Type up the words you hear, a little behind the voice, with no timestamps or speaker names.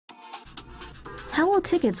How will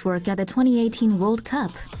tickets work at the 2018 World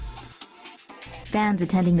Cup? Fans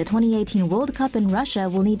attending the 2018 World Cup in Russia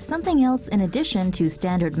will need something else in addition to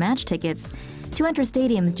standard match tickets. To enter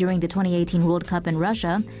stadiums during the 2018 World Cup in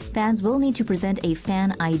Russia, fans will need to present a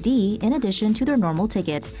fan ID in addition to their normal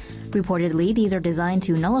ticket. Reportedly, these are designed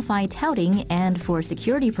to nullify touting and for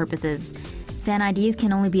security purposes. Fan IDs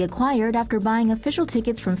can only be acquired after buying official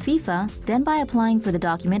tickets from FIFA, then by applying for the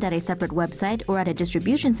document at a separate website or at a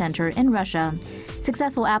distribution center in Russia.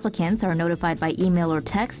 Successful applicants are notified by email or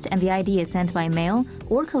text, and the ID is sent by mail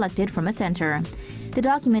or collected from a center. The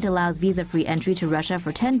document allows visa-free entry to Russia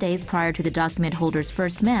for 10 days prior to the document holder's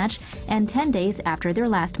first match and 10 days after their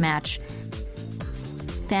last match.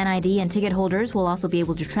 Fan ID and ticket holders will also be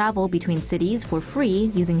able to travel between cities for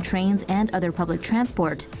free using trains and other public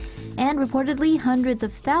transport. And reportedly, hundreds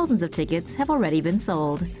of thousands of tickets have already been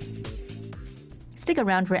sold. Stick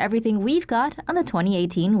around for everything we've got on the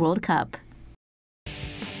 2018 World Cup.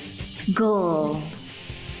 Goal.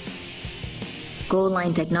 Goal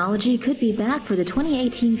line technology could be back for the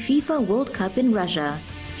 2018 FIFA World Cup in Russia.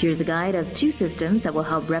 Here's a guide of two systems that will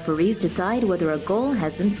help referees decide whether a goal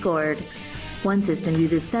has been scored. One system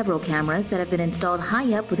uses several cameras that have been installed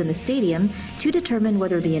high up within the stadium to determine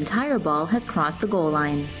whether the entire ball has crossed the goal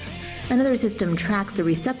line. Another system tracks the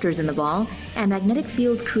receptors in the ball, and magnetic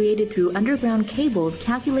fields created through underground cables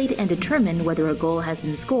calculate and determine whether a goal has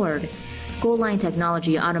been scored. Goal line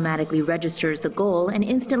technology automatically registers the goal and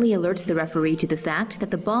instantly alerts the referee to the fact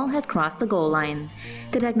that the ball has crossed the goal line.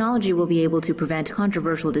 The technology will be able to prevent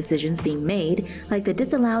controversial decisions being made, like the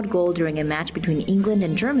disallowed goal during a match between England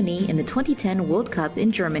and Germany in the 2010 World Cup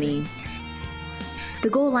in Germany. The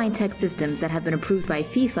goal line tech systems that have been approved by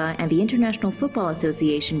FIFA and the International Football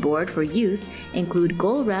Association Board for use include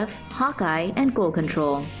Goal Ref, Hawkeye, and Goal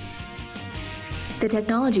Control. The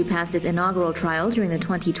technology passed its inaugural trial during the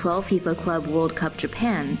 2012 FIFA Club World Cup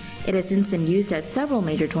Japan. It has since been used at several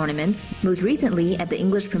major tournaments, most recently at the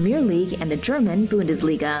English Premier League and the German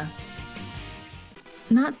Bundesliga.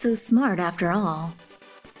 Not so smart after all.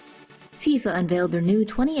 FIFA unveiled their new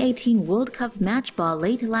 2018 World Cup match ball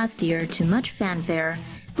late last year to much fanfare,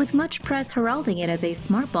 with much press heralding it as a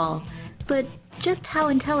smart ball. But just how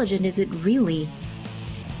intelligent is it really?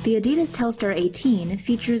 The Adidas Telstar 18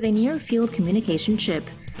 features a near-field communication chip.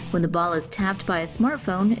 When the ball is tapped by a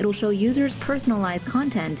smartphone, it'll show users personalized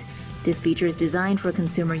content. This feature is designed for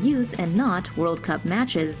consumer use and not World Cup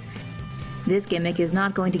matches. This gimmick is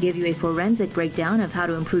not going to give you a forensic breakdown of how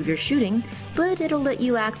to improve your shooting, but it'll let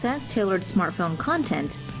you access tailored smartphone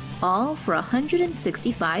content, all for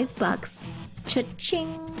 $165.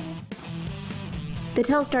 Cha-ching! The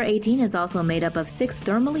Telstar 18 is also made up of 6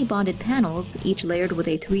 thermally bonded panels, each layered with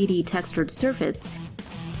a 3D textured surface.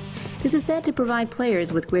 This is said to provide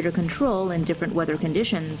players with greater control in different weather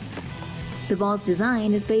conditions. The ball's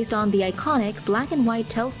design is based on the iconic black and white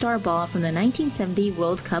Telstar ball from the 1970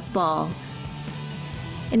 World Cup ball.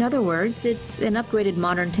 In other words, it's an upgraded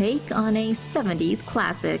modern take on a 70s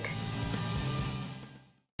classic.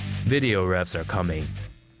 Video refs are coming.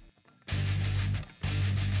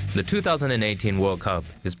 The 2018 World Cup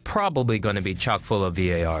is probably going to be chock full of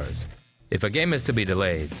VARs. If a game is to be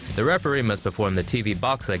delayed, the referee must perform the TV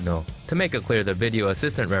box signal to make it clear the video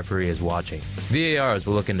assistant referee is watching. VARs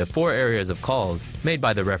will look into 4 areas of calls made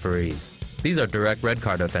by the referees. These are direct red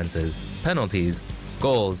card offenses, penalties,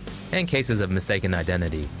 goals, and cases of mistaken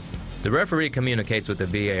identity. The referee communicates with the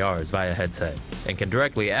VARs via headset and can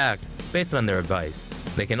directly act based on their advice.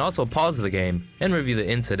 They can also pause the game and review the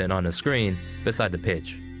incident on a screen beside the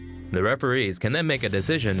pitch. The referees can then make a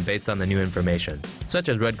decision based on the new information, such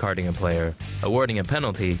as red carding a player, awarding a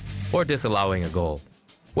penalty, or disallowing a goal.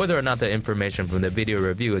 Whether or not the information from the video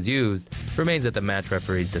review is used remains at the match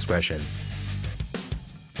referee's discretion.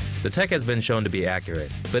 The tech has been shown to be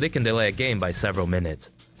accurate, but it can delay a game by several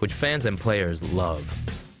minutes, which fans and players love.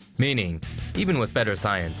 Meaning, even with better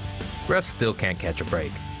science, refs still can't catch a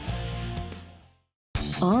break.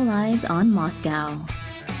 All eyes on Moscow.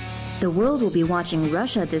 The world will be watching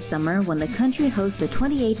Russia this summer when the country hosts the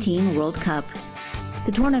 2018 World Cup.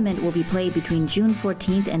 The tournament will be played between June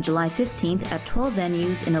 14th and July 15th at 12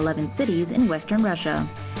 venues in 11 cities in western Russia.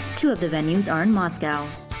 2 of the venues are in Moscow.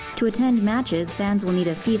 To attend matches, fans will need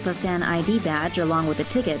a FIFA Fan ID badge along with a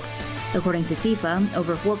ticket. According to FIFA,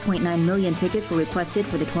 over 4.9 million tickets were requested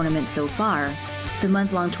for the tournament so far. The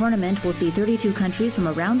month-long tournament will see 32 countries from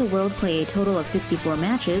around the world play a total of 64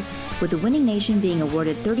 matches, with the winning nation being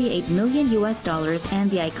awarded $38 million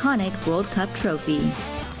and the iconic World Cup trophy.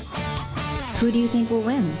 Who do you think will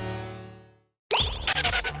win?